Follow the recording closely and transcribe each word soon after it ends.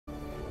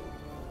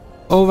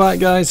Alright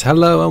guys,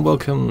 hello and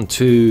welcome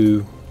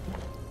to,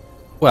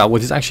 well,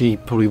 what is actually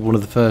probably one of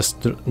the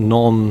first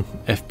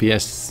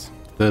non-FPS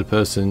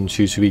third-person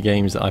shootery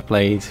games that I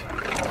played.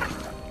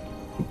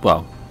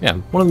 Well, yeah,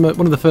 one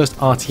of the first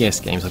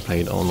RTS games I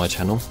played on my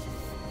channel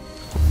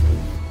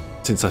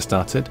since I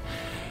started.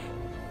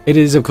 It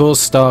is, of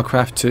course,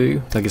 StarCraft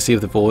II, Legacy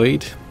of the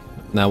Void.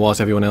 Now,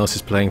 whilst everyone else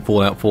is playing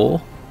Fallout 4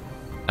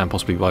 and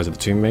possibly Rise of the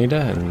Tomb Raider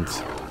and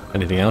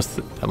anything else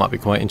that might be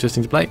quite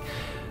interesting to play,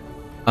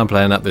 I'm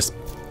playing up this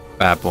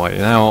bad boy.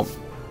 Now,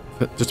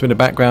 just a bit of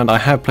background, I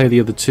have played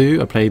the other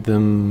two. I played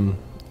them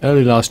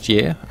early last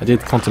year. I did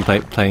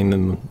contemplate playing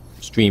them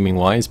streaming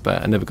wise,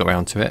 but I never got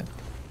around to it.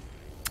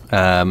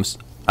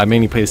 I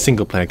mainly played a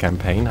single player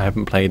campaign. I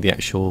haven't played the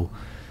actual,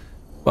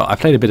 well, I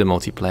played a bit of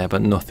multiplayer,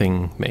 but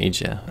nothing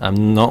major.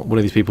 I'm not one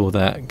of these people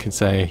that can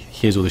say,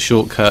 here's all the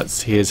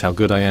shortcuts, here's how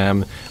good I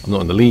am. I'm not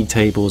on the league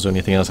tables or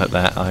anything else like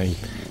that. I'm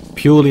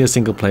purely a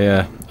single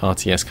player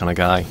RTS kind of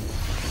guy.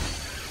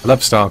 I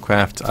love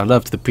StarCraft. I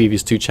loved the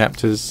previous two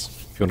chapters,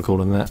 if you want to call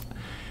them that.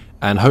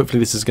 And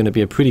hopefully this is going to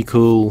be a pretty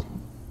cool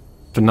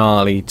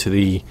finale to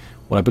the,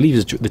 what I believe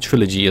is the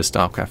trilogy of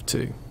StarCraft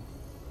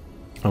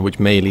II. Which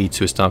may lead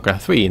to a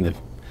StarCraft III in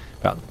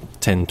about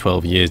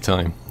 10-12 years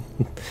time.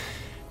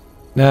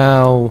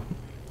 Now,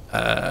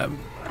 I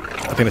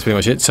think that's pretty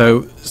much it.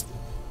 So,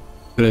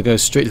 I'm going to go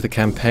straight to the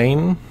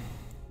campaign.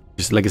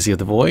 Just Legacy of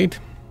the Void.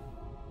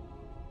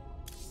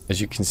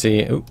 As you can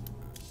see,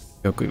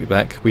 go quickly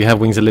back. We have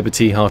Wings of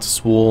Liberty, Heart of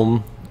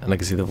Swarm, and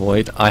Legacy of the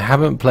Void. I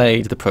haven't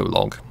played the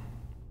prologue,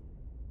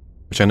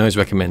 which I know is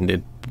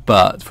recommended,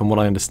 but from what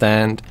I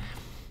understand,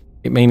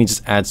 it mainly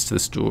just adds to the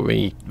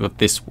story of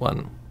this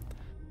one.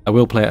 I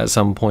will play it at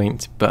some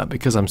point, but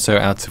because I'm so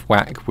out of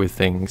whack with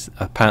things,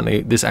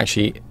 apparently this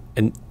actually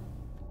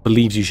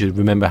believes you should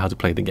remember how to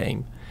play the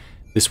game.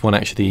 This one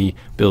actually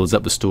builds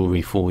up the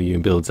story for you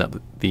and builds up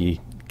the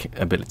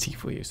ability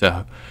for you.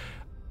 So,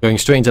 going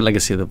straight into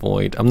Legacy of the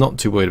Void, I'm not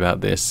too worried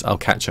about this. I'll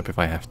catch up if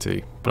I have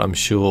to, but I'm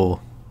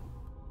sure,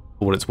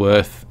 for what it's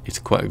worth, it's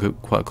quite a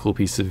cool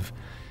piece of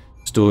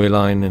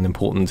storyline and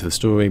important to the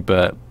story.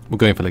 But we're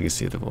going for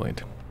Legacy of the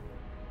Void.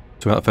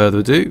 So, without further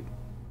ado,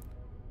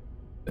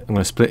 I'm going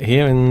to split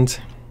here and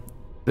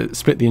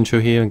split the intro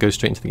here and go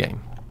straight into the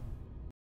game.